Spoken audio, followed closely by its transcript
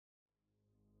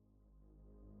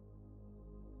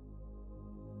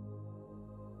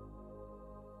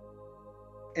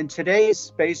In today's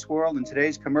space world, in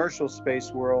today's commercial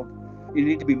space world, you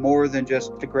need to be more than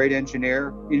just a great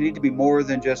engineer. You need to be more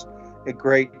than just a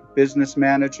great business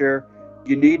manager.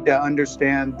 You need to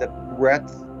understand the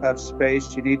breadth of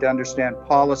space. You need to understand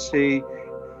policy,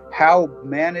 how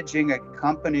managing a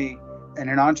company in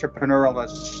an entrepreneurial, a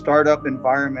startup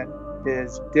environment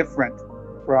is different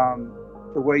from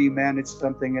the way you manage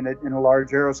something in a large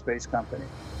aerospace company.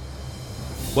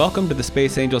 Welcome to the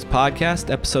Space Angels Podcast,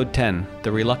 Episode 10,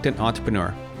 The Reluctant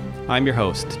Entrepreneur. I'm your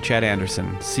host, Chad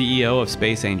Anderson, CEO of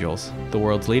Space Angels, the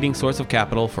world's leading source of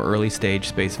capital for early-stage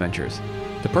space ventures.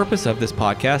 The purpose of this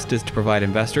podcast is to provide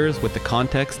investors with the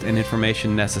context and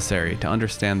information necessary to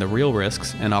understand the real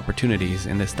risks and opportunities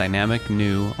in this dynamic,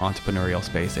 new entrepreneurial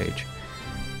space age.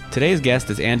 Today's guest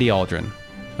is Andy Aldrin,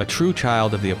 a true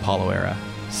child of the Apollo era.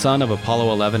 Son of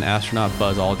Apollo 11 astronaut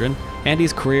Buzz Aldrin,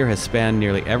 Andy's career has spanned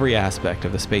nearly every aspect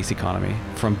of the space economy,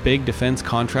 from big defense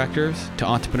contractors to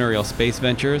entrepreneurial space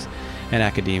ventures and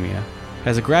academia.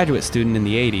 As a graduate student in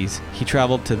the 80s, he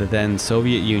traveled to the then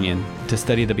Soviet Union to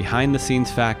study the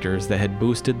behind-the-scenes factors that had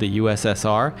boosted the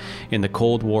USSR in the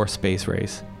Cold War space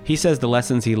race. He says the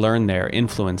lessons he learned there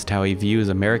influenced how he views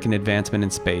American advancement in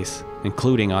space,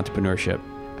 including entrepreneurship.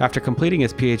 After completing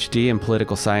his PhD in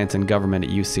political science and government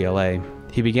at UCLA,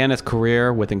 he began his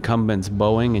career with incumbents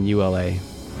Boeing and ULA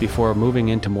before moving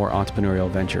into more entrepreneurial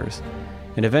ventures,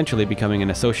 and eventually becoming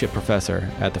an associate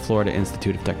professor at the Florida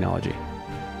Institute of Technology.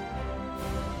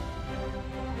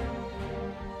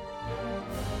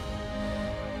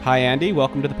 Hi, Andy.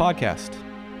 Welcome to the podcast.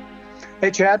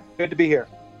 Hey, Chad. Good to be here.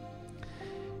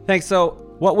 Thanks. So,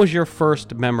 what was your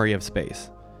first memory of space?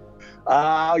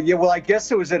 I guess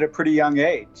it was at a pretty young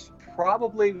age.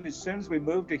 Probably as soon as we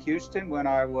moved to Houston when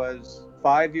I was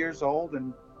 5 years old,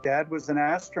 and Dad was an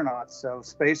astronaut, so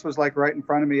space was like right in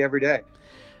front of me every day.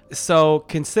 So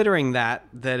considering that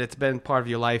it's been part of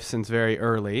your life since very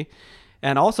early,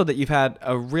 and also that you've had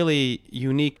a really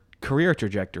unique career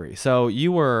trajectory. So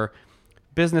you were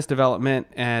business development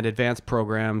and advanced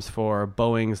programs for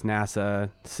Boeing's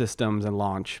NASA systems and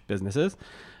launch businesses.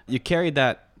 You carried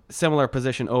that similar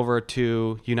position over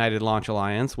to United Launch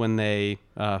Alliance when they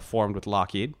formed with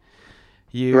Lockheed.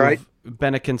 You've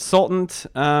been a consultant,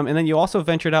 and then you also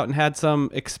ventured out and had some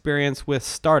experience with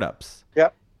startups.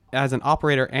 Yep. As an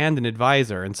operator and an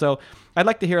advisor. And so I'd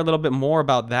like to hear a little bit more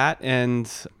about that. And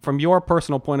from your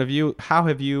personal point of view, how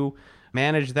have you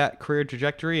managed that career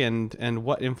trajectory and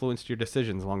what influenced your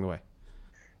decisions along the way?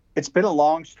 It's been a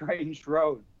long, strange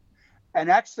road. And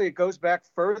actually, it goes back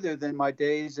further than my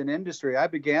days in industry. I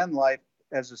began life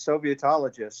as a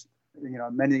Sovietologist. You know,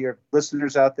 many of your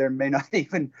listeners out there may not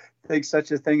even think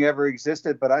such a thing ever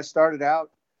existed, but I started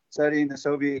out studying the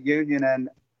Soviet Union, and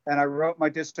I wrote my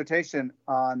dissertation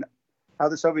on how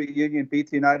the Soviet Union beat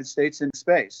the United States in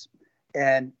space.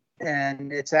 And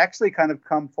it's actually kind of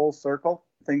come full circle,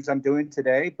 things I'm doing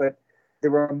today. But the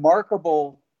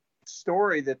remarkable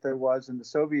story that there was in the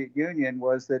Soviet Union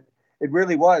was that it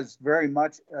really was very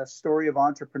much a story of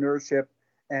entrepreneurship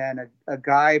and a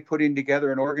guy putting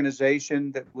together an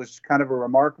organization that was kind of a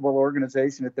remarkable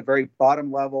organization at the very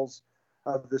bottom levels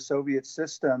of the Soviet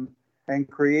system and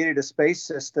created a space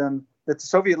system that the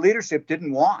Soviet leadership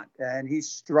didn't want. And he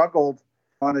struggled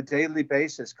on a daily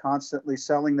basis, constantly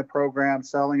selling the program,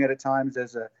 selling it at times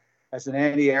as an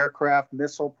anti-aircraft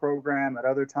missile program, at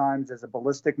other times as a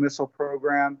ballistic missile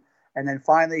program. And then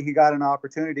finally, he got an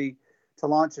opportunity to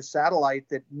launch a satellite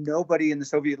that nobody in the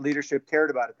Soviet leadership cared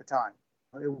about at the time.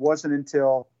 It wasn't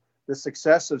until the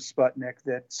success of Sputnik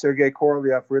that Sergei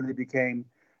Korolev really became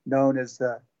known as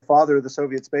the father of the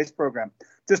Soviet space program.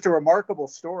 Just a remarkable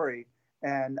story.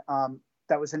 And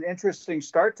that was an interesting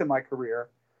start to my career.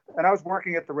 And I was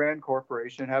working at the RAND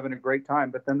Corporation, having a great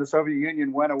time. But then the Soviet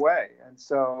Union went away. And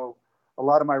so a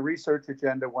lot of my research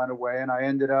agenda went away. And I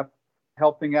ended up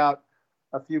helping out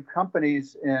a few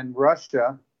companies in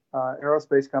Russia,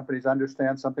 aerospace companies,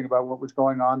 understand something about what was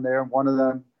going on there. And one of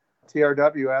them,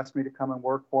 TRW, asked me to come and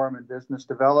work for him in business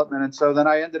development. And so then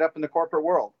I ended up in the corporate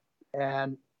world.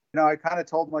 And, I kind of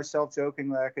told myself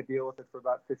jokingly I could deal with it for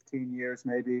about 15 years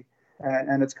maybe.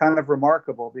 And it's kind of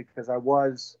remarkable because I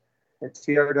was at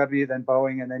TRW, then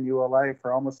Boeing, and then ULA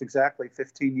for almost exactly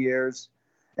 15 years.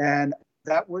 And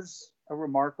that was a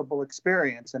remarkable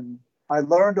experience. And I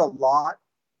learned a lot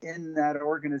in that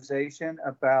organization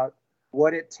about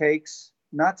what it takes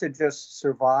not to just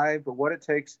survive, but what it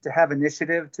takes to have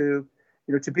initiative, to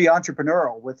be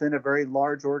entrepreneurial within a very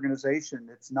large organization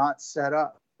that's not set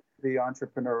up to be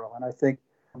entrepreneurial. And I think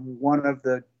one of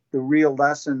the real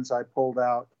lessons I pulled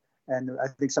out, and I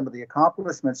think some of the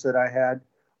accomplishments that I had,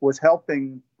 was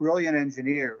helping brilliant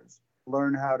engineers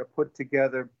learn how to put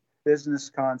together business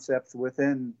concepts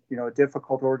within, a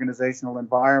difficult organizational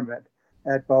environment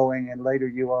at Boeing and later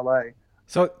ULA.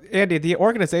 So, Andy, the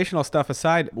organizational stuff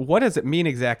aside, what does it mean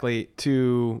exactly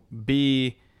to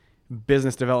be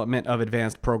business development of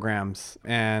advanced programs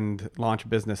and launch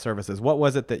business services? What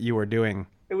was it that you were doing?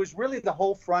 It was really the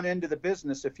whole front end of the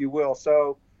business, if you will.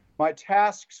 So my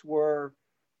tasks were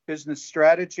business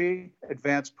strategy,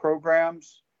 advanced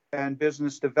programs, and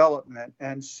business development.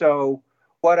 And so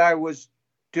what I was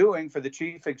doing for the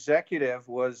chief executive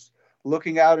was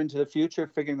looking out into the future,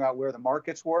 figuring out where the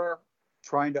markets were,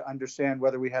 trying to understand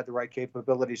whether we had the right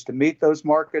capabilities to meet those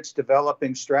markets,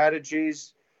 developing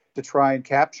strategies to try and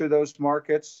capture those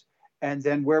markets, and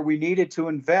then where we needed to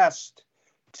invest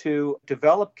to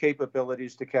develop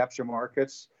capabilities to capture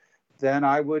markets, then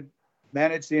I would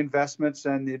manage the investments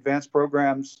and the advanced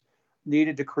programs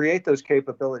needed to create those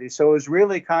capabilities. So it was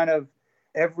really kind of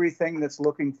everything that's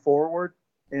looking forward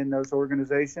in those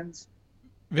organizations.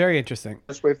 Very interesting.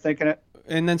 Best way of thinking it.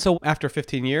 And then so after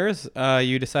 15 years,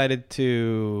 you decided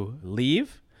to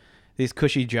leave these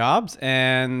cushy jobs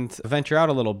and venture out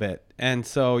a little bit. And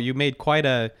so you made quite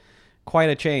a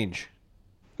change.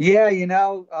 Yeah,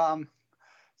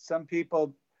 some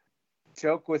people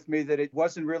joke with me that it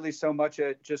wasn't really so much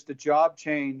just a job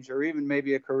change or even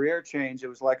maybe a career change. It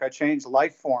was like I changed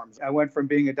life forms. I went from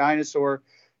being a dinosaur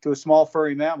to a small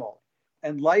furry mammal.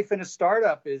 And life in a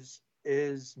startup is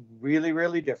really,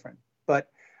 really different, but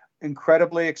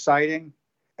incredibly exciting.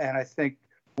 And I think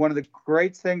one of the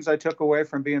great things I took away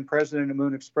from being president of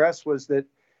Moon Express was that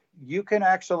you can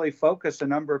actually focus a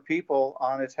number of people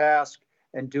on a task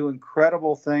and do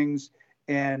incredible things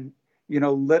and,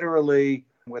 literally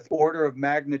with order of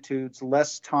magnitudes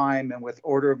less time and with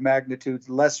order of magnitudes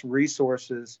less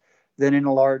resources than in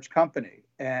a large company.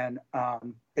 And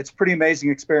it's a pretty amazing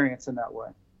experience in that way.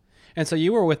 And so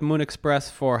you were with Moon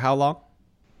Express for how long?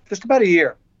 Just about a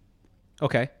year.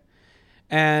 Okay.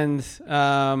 And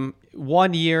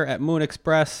 1 year at Moon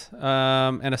Express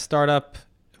and a startup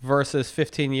versus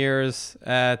 15 years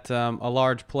at a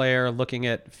large player looking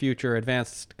at future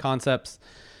advanced concepts.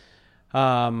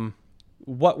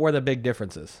 What were the big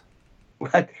differences?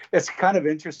 It's kind of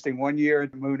interesting. 1 year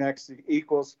at Moon X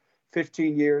equals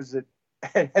 15 years at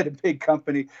a big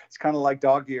company. It's kind of like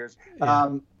dog years.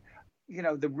 Yeah.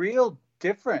 The real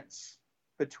difference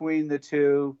between the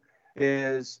two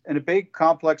is in a big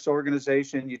complex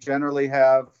organization, you generally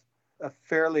have a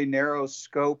fairly narrow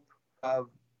scope of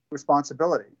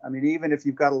responsibility. I mean, even if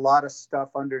you've got a lot of stuff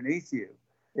underneath you,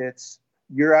 it's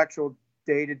your actual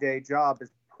day-to-day job is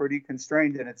pretty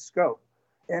constrained in its scope.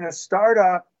 In a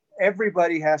startup,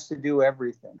 everybody has to do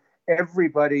everything.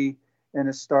 Everybody in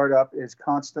a startup is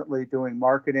constantly doing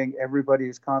marketing. Everybody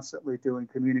is constantly doing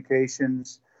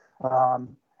communications.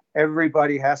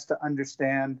 Everybody has to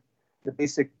understand the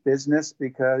basic business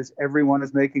because everyone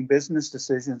is making business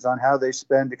decisions on how they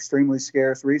spend extremely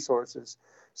scarce resources.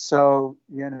 So,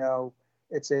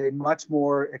 it's a much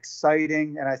more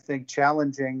exciting and I think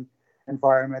challenging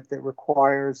environment that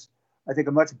requires, I think,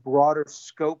 a much broader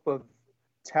scope of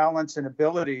talents and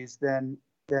abilities than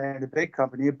a big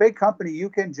company. A big company, you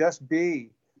can just be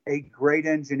a great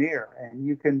engineer and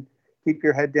you can keep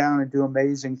your head down and do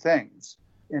amazing things.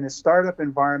 In a startup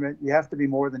environment, you have to be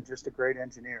more than just a great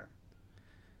engineer.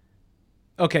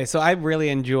 Okay, so I really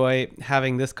enjoy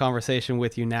having this conversation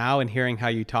with you now and hearing how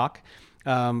you talk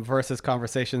versus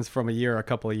conversations from a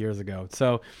couple of years ago.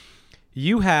 So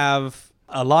you have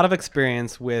a lot of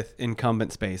experience with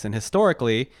incumbent space, and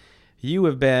historically, you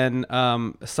have been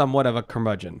somewhat of a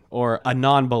curmudgeon or a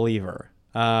non-believer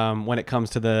when it comes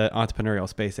to the entrepreneurial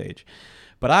space age.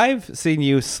 But I've seen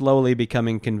you slowly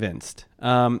becoming convinced.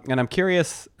 And I'm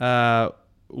curious,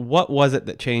 what was it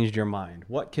that changed your mind?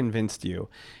 What convinced you?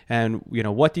 And,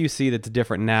 what do you see that's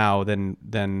different now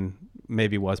than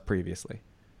maybe was previously?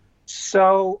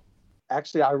 So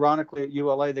actually, ironically, at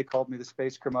ULA, they called me the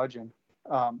space curmudgeon,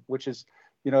 which is,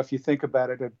 if you think about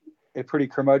it, a pretty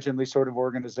curmudgeonly sort of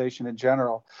organization in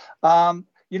general.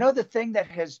 The thing that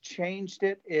has changed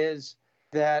it is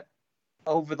that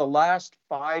over the last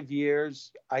 5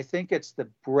 years, I think it's the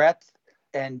breadth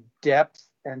and depth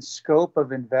and scope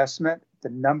of investment, the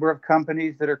number of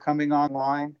companies that are coming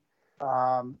online,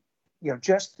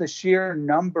 just the sheer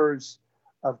numbers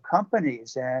of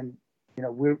companies. And,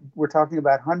 we're talking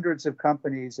about hundreds of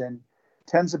companies and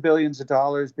tens of billions of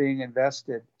dollars being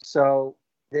invested. So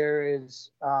there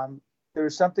is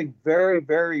something very,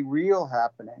 very real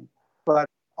happening. But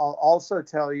I'll also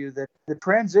tell you that the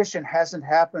transition hasn't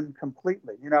happened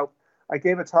completely. I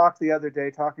gave a talk the other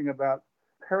day talking about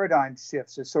paradigm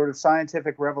shifts as sort of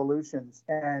scientific revolutions.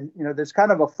 And, there's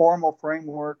kind of a formal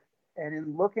framework. And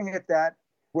in looking at that,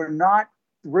 we're not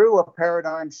through a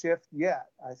paradigm shift yet.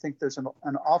 I think there's an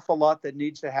awful lot that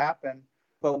needs to happen.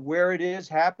 But where it is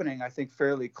happening, I think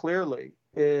fairly clearly,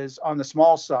 is on the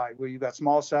small side, where you've got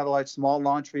small satellites, small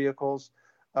launch vehicles.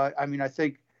 I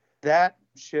think that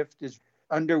shift is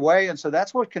underway. And so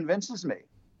that's what convinces me.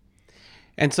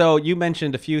 And so you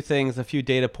mentioned a few things, a few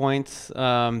data points,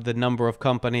 the number of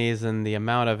companies and the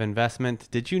amount of investment.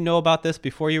 Did you know about this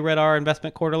before you read our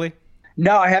investment quarterly?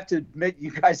 No, I have to admit,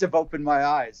 you guys have opened my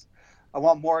eyes. I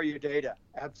want more of your data.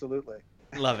 Absolutely.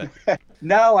 Love it.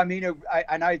 No,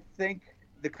 I think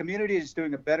the community is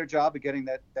doing a better job of getting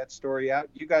that story out.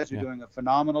 You guys are doing a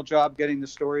phenomenal job getting the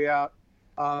story out.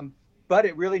 But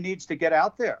it really needs to get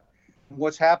out there.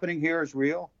 What's happening here is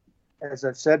real. As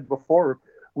I've said before,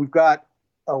 we've got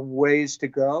a ways to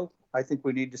go. I think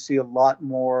we need to see a lot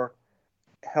more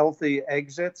healthy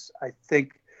exits. I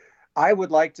think I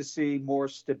would like to see more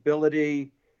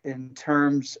stability in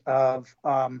terms of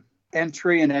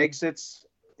entry and exits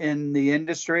in the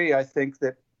industry. I think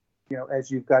that,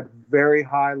 as you've got very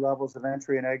high levels of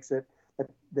entry and exit,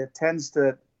 that tends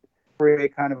to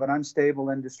create kind of an unstable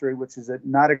industry, which is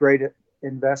not a great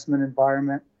investment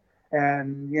environment.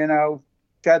 And,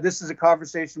 Chad, this is a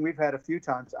conversation we've had a few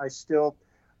times. I still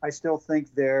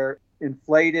think there are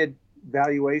inflated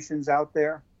valuations out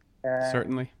there. And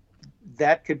certainly.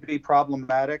 That could be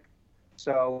problematic.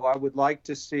 So I would like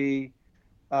to see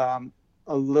a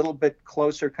little bit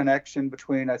closer connection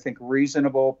between, I think,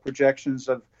 reasonable projections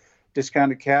of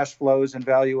discounted cash flows and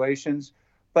valuations.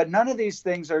 But none of these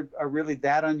things are really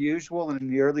that unusual in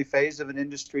the early phase of an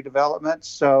industry development.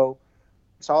 So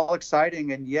it's all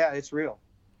exciting, and it's real.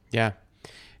 Yeah.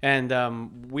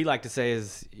 And we like to say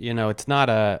is, it's not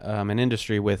an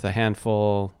industry with a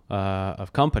handful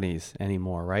of companies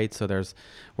anymore, right? So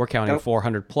we're counting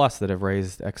 400 plus that have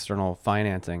raised external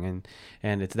financing,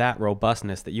 and it's that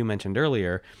robustness that you mentioned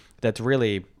earlier that's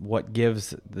really what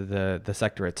gives the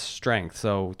sector its strength.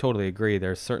 So totally agree.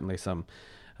 There's certainly some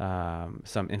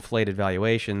inflated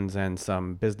valuations and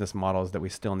some business models that we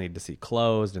still need to see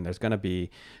closed, and there's going to be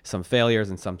some failures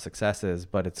and some successes,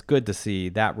 but it's good to see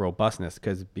that robustness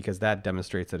because that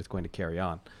demonstrates that it's going to carry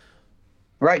on.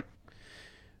 Right.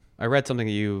 I read something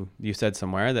that you said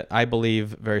somewhere that you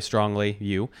believe very strongly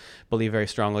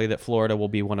that Florida will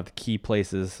be one of the key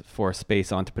places for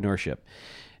space entrepreneurship,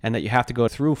 and that you have to go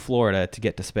through Florida to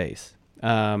get to space.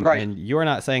 Right. And you're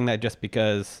not saying that just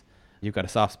because you've got a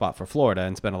soft spot for Florida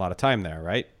and spent a lot of time there,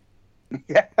 right?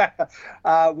 Yeah.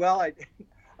 Well,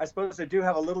 I suppose I do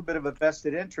have a little bit of a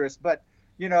vested interest, but,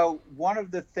 one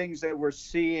of the things that we're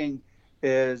seeing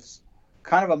is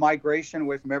kind of a migration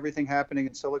away from everything happening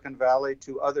in Silicon Valley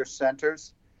to other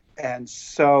centers. And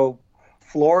so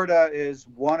Florida is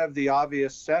one of the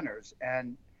obvious centers.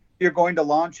 And you're going to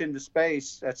launch into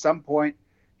space at some point,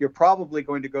 you're probably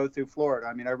going to go through Florida.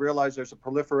 I realize there's a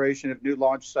proliferation of new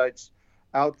launch sites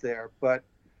out there, but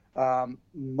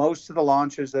most of the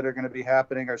launches that are going to be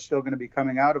happening are still going to be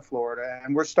coming out of Florida.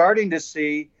 And we're starting to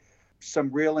see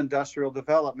some real industrial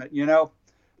development.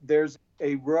 There's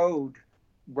a road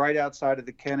right outside of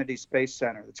the Kennedy Space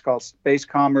Center. It's called Space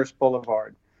Commerce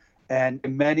Boulevard. And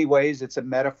in many ways, it's a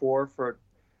metaphor for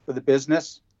the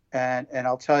business. And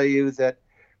I'll tell you that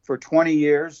for 20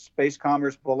 years, Space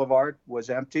Commerce Boulevard was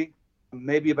empty.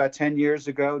 Maybe about 10 years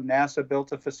ago, NASA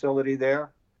built a facility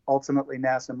there. Ultimately,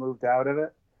 NASA moved out of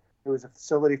it. It was a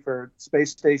facility for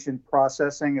space station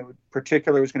processing. It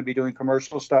particularly was going to be doing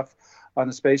commercial stuff on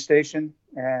the space station,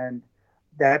 and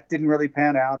that didn't really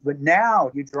pan out. But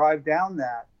now you drive down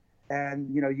that,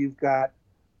 and you've got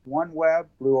OneWeb,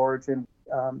 Blue Origin.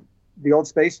 The old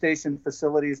space station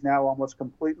facility is now almost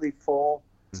completely full.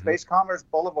 Mm-hmm. Space Commerce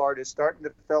Boulevard is starting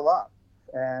to fill up,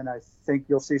 and I think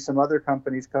you'll see some other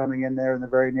companies coming in there in the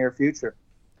very near future.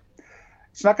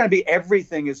 It's not going to be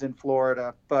everything is in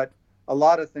Florida, but a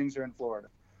lot of things are in Florida.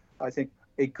 I think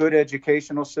a good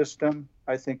educational system.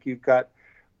 I think you've got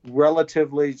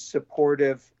relatively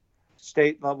supportive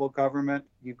state level government.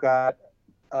 You've got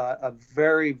a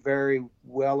very, very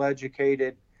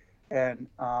well-educated and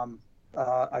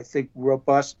I think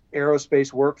robust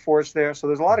aerospace workforce there. So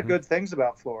there's a lot of good things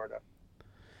about Florida.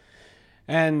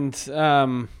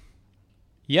 And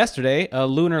yesterday, a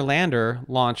lunar lander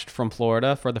launched from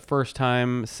Florida for the first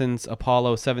time since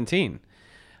Apollo 17.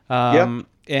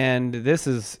 And this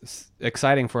is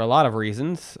exciting for a lot of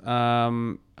reasons.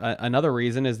 Another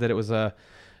reason is that it was the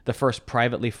first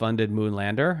privately funded moon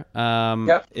lander.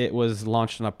 It was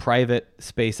launched on a private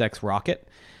SpaceX rocket,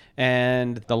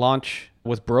 and the launch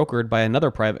was brokered by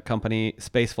another private company,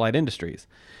 Spaceflight Industries.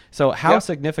 So how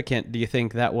significant do you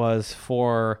think that was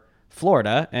for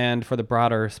Florida and for the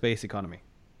broader space economy?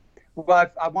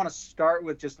 Well, I want to start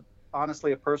with just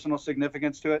honestly a personal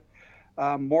significance to it.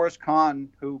 Morris Kahn,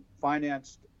 who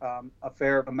financed a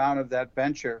fair amount of that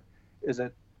venture, is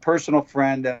a personal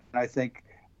friend and I think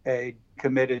a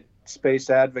committed space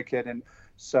advocate. And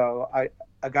so I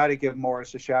got to give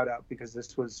Morris a shout out because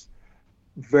this was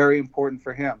very important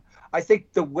for him. I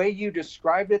think the way you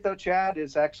described it, though, Chad,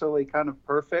 is actually kind of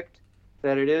perfect.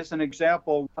 That it is an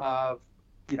example of,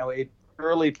 a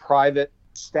early private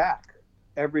stack.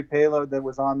 Every payload that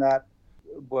was on that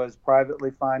was privately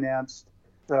financed.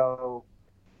 So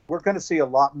we're going to see a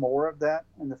lot more of that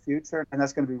in the future, and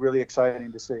that's going to be really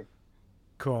exciting to see.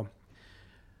 Cool.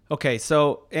 Okay,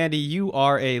 so Andy, you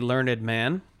are a learned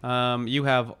man. You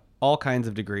have all kinds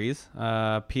of degrees,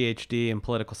 PhD in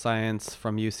political science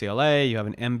from UCLA. You have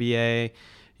an MBA.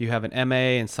 You have an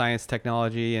MA in science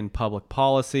technology and public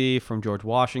policy from George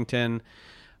Washington,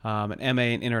 an MA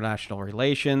in international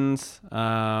relations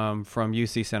from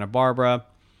UC Santa Barbara.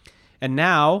 And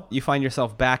now you find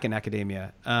yourself back in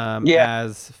academia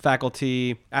as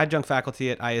adjunct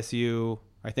faculty at ISU,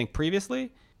 I think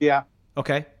previously? Yeah.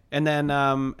 Okay. And then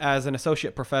as an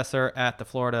associate professor at the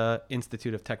Florida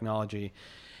Institute of Technology.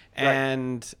 Right.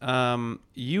 And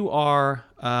you are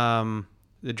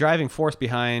the driving force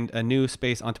behind a new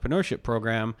space entrepreneurship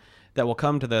program that will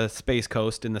come to the Space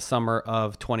Coast in the summer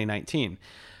of 2019,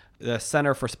 the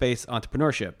Center for Space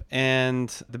Entrepreneurship. And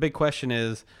the big question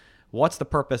is, what's the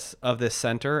purpose of this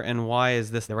center and why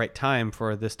is this the right time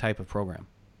for this type of program?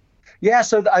 Yeah,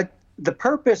 so the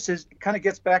purpose kind of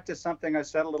gets back to something I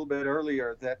said a little bit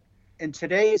earlier, that in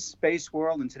today's space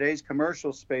world, in today's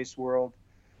commercial space world,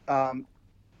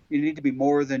 you need to be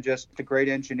more than just a great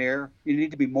engineer. You need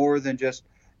to be more than just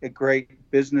a great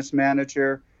business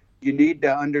manager. You need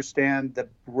to understand the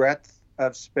breadth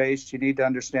of space. You need to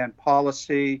understand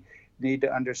policy. You need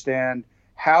to understand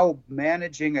how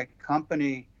managing a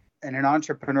company in an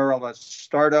entrepreneurial, a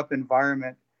startup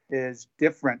environment is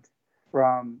different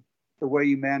from the way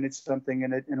you manage something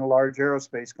in a large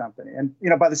aerospace company. And,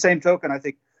 by the same token, I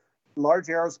think large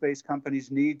aerospace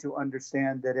companies need to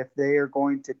understand that if they are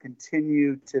going to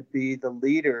continue to be the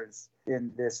leaders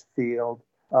in this field,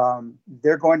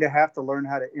 they're going to have to learn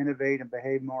how to innovate and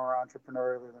behave more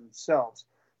entrepreneurially themselves.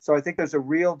 So I think there's a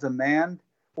real demand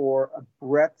for a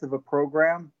breadth of a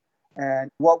program.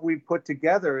 And what we put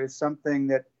together is something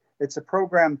that it's a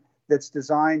program that's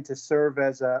designed to serve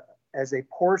as a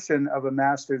portion of a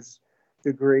master's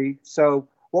degree. So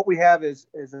what we have is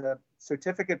a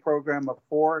certificate program of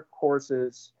 4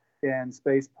 courses in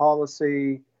space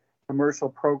policy, commercial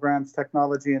programs,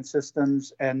 technology and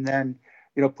systems, and then,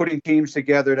 putting teams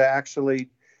together to actually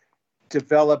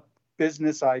develop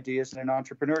business ideas in an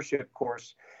entrepreneurship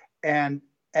course. And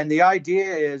the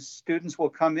idea is students will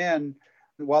come in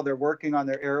while they're working on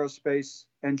their aerospace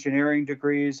engineering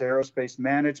degrees, aerospace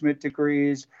management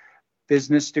degrees,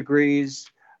 business degrees.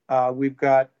 We've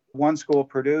got one school,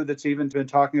 Purdue, that's even been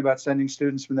talking about sending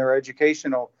students from their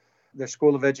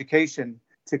school of education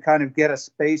to kind of get a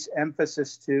space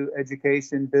emphasis to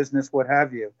education, business, what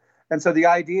have you. And so the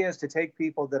idea is to take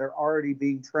people that are already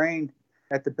being trained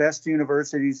at the best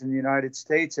universities in the United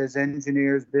States as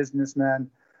engineers, businessmen,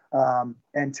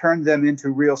 and turn them into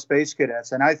real space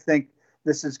cadets. And I think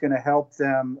this is going to help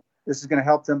them. This is going to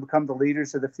help them become the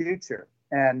leaders of the future.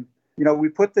 And we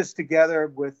put this together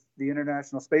with the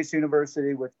International Space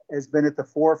University, which has been at the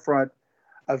forefront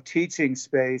of teaching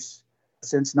space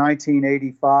since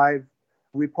 1985.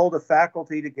 We pulled a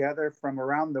faculty together from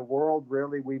around the world,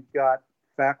 really. We've got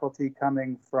faculty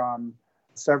coming from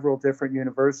several different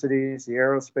universities, the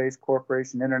Aerospace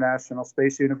Corporation, International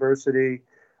Space University.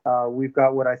 We've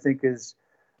got what I think is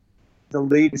the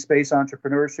lead space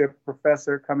entrepreneurship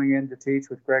professor coming in to teach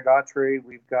with Greg Autry.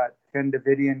 We've got Ken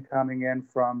Davidian coming in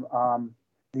from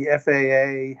the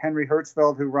FAA. Henry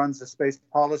Hertzfeld, who runs the Space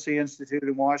Policy Institute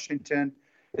in Washington,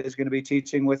 is going to be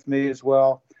teaching with me as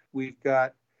well. We've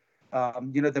got,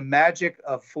 the magic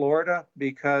of Florida,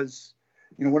 because,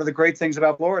 one of the great things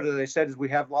about Florida, they said, is we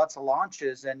have lots of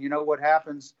launches. And what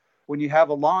happens when you have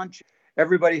a launch?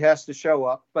 Everybody has to show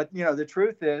up. But, the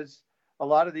truth is, a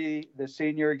lot of the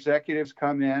senior executives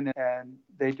come in and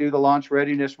they do the launch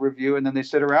readiness review, and then they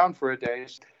sit around for a day.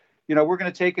 We're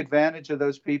going to take advantage of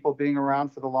those people being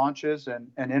around for the launches and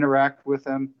interact with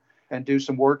them and do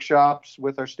some workshops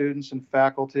with our students and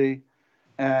faculty.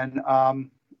 And,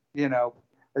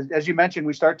 as you mentioned,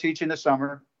 we start teaching this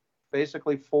summer,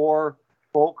 basically 4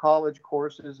 full college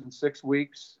courses in 6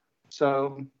 weeks.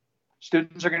 So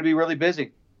students are going to be really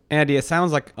busy. Andy, it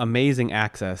sounds like amazing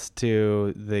access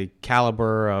to the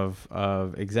caliber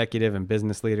of executive and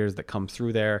business leaders that come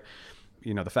through there.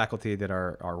 the faculty that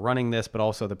are running this, but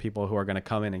also the people who are going to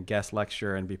come in and guest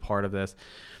lecture and be part of this.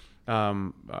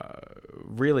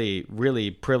 Really,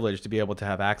 really privileged to be able to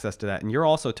have access to that. And you're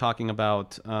also talking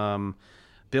about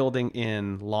building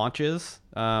in launches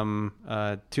to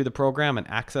the program and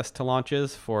access to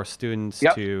launches for students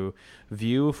to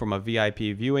view from a VIP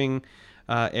viewing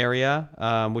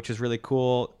area, which is really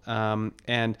cool.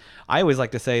 And I always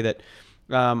like to say that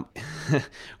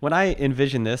when I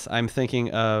envision this, I'm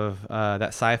thinking of that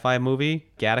sci-fi movie,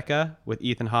 Gattaca, with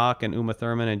Ethan Hawke and Uma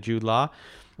Thurman and Jude Law,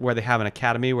 where they have an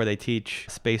academy where they teach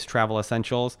space travel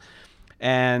essentials.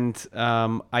 And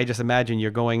I just imagine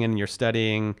you're going in and you're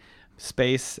studying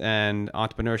space and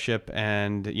entrepreneurship,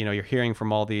 and you're hearing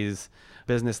from all these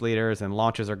business leaders, and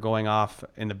launches are going off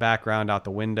in the background out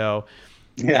the window.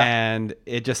 Yeah. And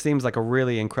it just seems like a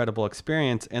really incredible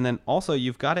experience. And then also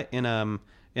you've got it in a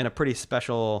pretty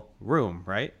special room,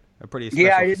 right? A pretty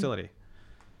special facility.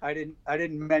 I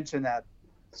didn't mention that.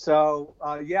 So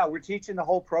we're teaching the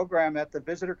whole program at the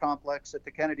visitor complex at the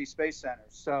Kennedy Space Center.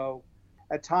 So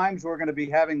at times we're going to be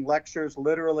having lectures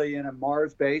literally in a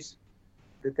Mars base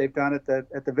that they've done at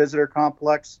the visitor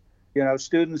complex.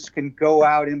 Students can go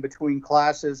out in between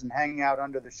classes and hang out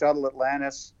under the shuttle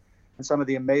Atlantis and some of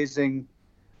the amazing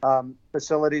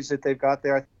facilities that they've got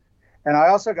there. And I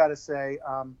also got to say,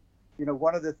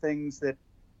 one of the things that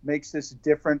makes this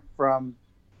different from,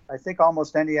 I think,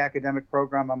 almost any academic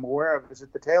program I'm aware of is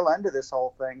at the tail end of this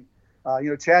whole thing.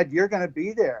 Chad, you're going to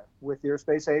be there with your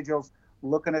Space Angels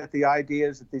looking at the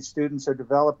ideas that these students are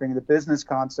developing, the business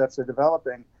concepts they're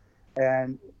developing.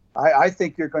 And I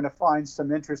think you're going to find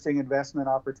some interesting investment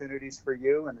opportunities for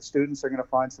you, and the students are going to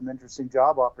find some interesting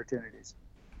job opportunities.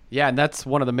 Yeah, and that's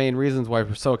one of the main reasons why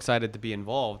we're so excited to be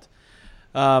involved.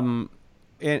 And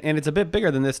it's a bit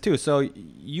bigger than this, too. So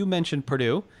you mentioned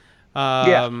Purdue,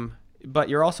 but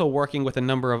you're also working with a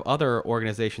number of other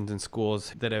organizations and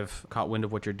schools that have caught wind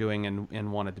of what you're doing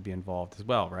and wanted to be involved as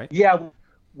well, right? Yeah.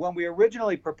 When we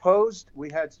originally proposed, we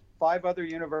had 5 other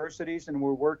universities, and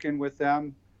we're working with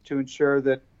them to ensure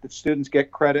that the students get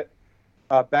credit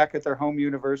back at their home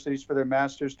universities for their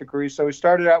master's degree. So we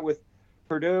started out with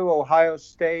Purdue, Ohio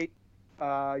State,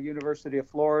 University of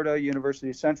Florida,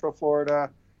 University of Central Florida,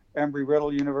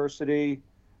 Embry-Riddle University.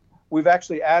 We've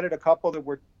actually added a couple that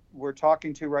we're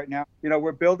talking to right now.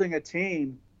 We're building a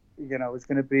team, is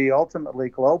going to be ultimately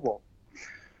global.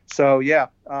 So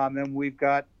and we've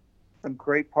got some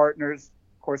great partners,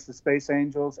 of course, the Space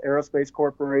Angels, Aerospace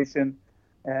Corporation,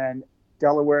 and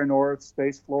Delaware North,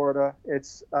 Space Florida.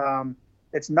 It's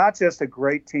not just a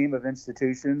great team of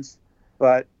institutions,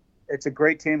 but it's a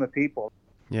great team of people.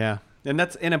 Yeah, and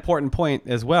that's an important point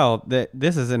as well, that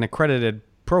this is an accredited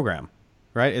program,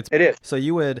 right? It is. So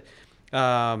you would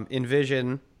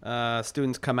envision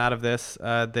students come out of this,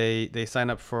 they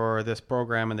sign up for this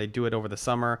program and they do it over the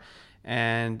summer,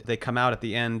 and they come out at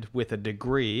the end with a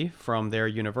degree from their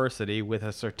university with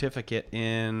a certificate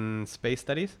in space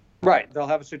studies? Right. They'll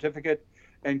have a certificate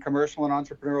in commercial and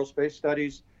entrepreneurial space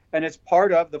studies, and it's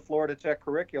part of the Florida Tech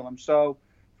curriculum. So,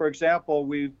 for example,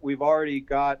 we've already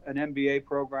got an MBA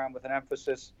program with an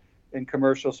emphasis in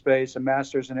commercial space, a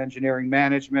master's in engineering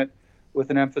management with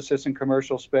an emphasis in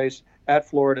commercial space at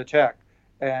Florida Tech.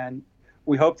 And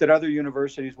we hope that other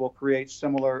universities will create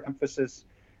similar emphasis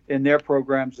in their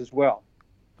programs as well.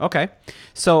 Okay.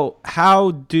 So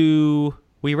how do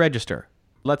we register?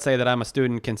 Let's say that I'm a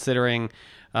student considering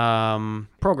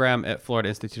program at Florida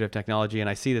Institute of Technology, and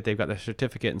I see that they've got the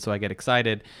certificate, and so I get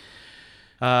excited.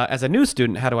 As a new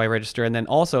student, how do I register? And then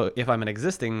also, if I'm an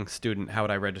existing student, how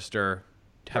would I register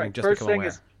having just become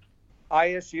aware? First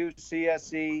thing is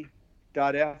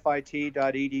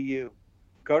isucse.fit.edu.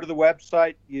 Go to the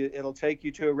website. It'll take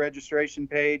you to a registration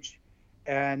page,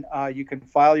 and you can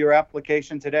file your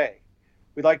application today.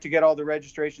 We'd like to get all the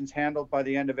registrations handled by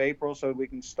the end of April so we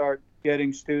can start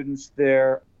getting students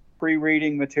their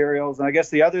pre-reading materials. And I guess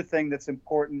the other thing that's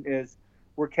important is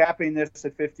we're capping this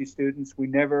at 50 students. We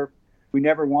never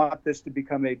want this to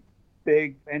become a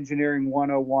big engineering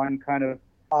 101 kind of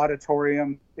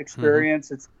auditorium experience.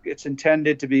 Mm-hmm. It's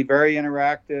intended to be very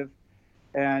interactive.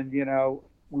 And,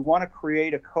 we want to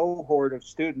create a cohort of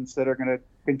students that are going to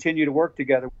continue to work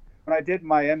together. When I did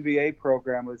my MBA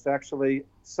program, it was actually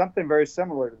something very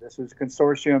similar to this. It was a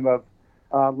consortium of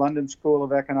London School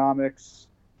of Economics,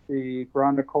 the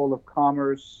Grande École of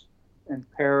Commerce in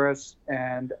Paris,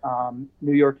 and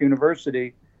New York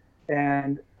University.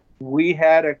 And we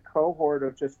had a cohort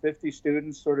of just 50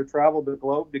 students sort of travel the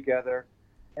globe together.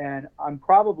 And I'm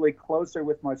probably closer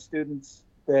with my students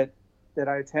that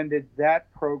I attended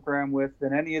that program with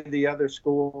than any of the other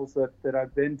schools that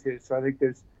I've been to. So I think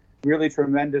there's really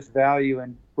tremendous value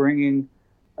in bringing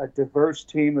a diverse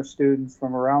team of students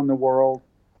from around the world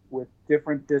with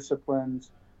different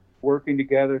disciplines working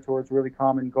together towards really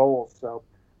common goals. So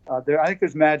I think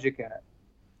there's magic in it.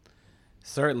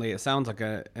 Certainly. It sounds like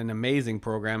an amazing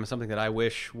program, something that I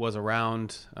wish was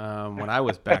around when I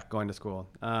was back going to school.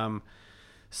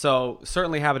 So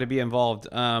certainly happy to be involved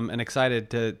and excited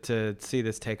to see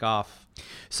this take off.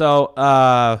 So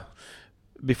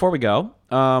before we go,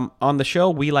 on the show,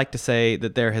 we like to say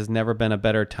that there has never been a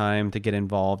better time to get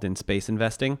involved in space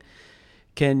investing.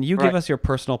 Can you give us your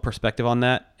personal perspective on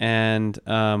that and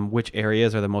which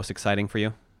areas are the most exciting for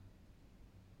you?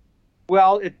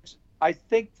 Well, I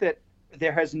think that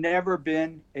there has never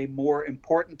been a more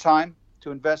important time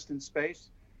to invest in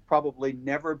space, probably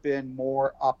never been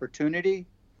more opportunity.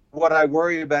 What I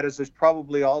worry about is there's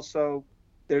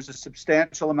a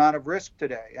substantial amount of risk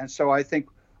today. And so I think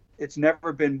it's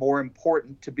never been more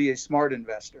important to be a smart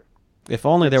investor. If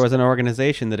only there was an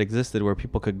organization that existed where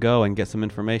people could go and get some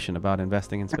information about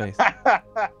investing in space.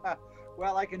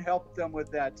 Well, I can help them with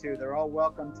that too. They're all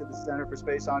welcome to the Center for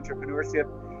Space Entrepreneurship.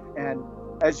 And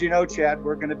as you know, Chad,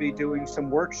 we're going to be doing some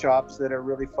workshops that are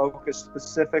really focused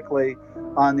specifically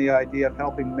on the idea of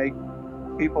helping make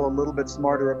people a little bit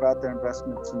smarter about their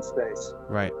investments in space.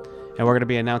 Right. And we're going to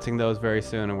be announcing those very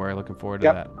soon, and we're looking forward to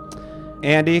that.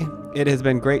 Andy, it has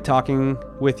been great talking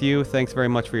with you. Thanks very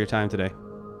much for your time today.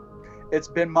 It's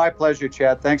been my pleasure,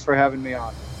 Chad. Thanks for having me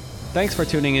on. Thanks for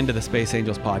tuning into the Space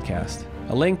Angels podcast.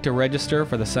 A link to register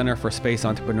for the Center for Space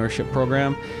Entrepreneurship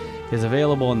program is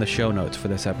available in the show notes for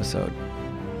this episode.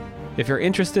 If you're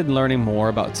interested in learning more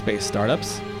about space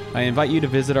startups, I invite you to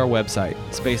visit our website,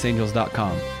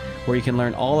 spaceangels.com, where you can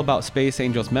learn all about Space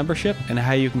Angels membership and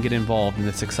how you can get involved in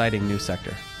this exciting new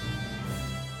sector.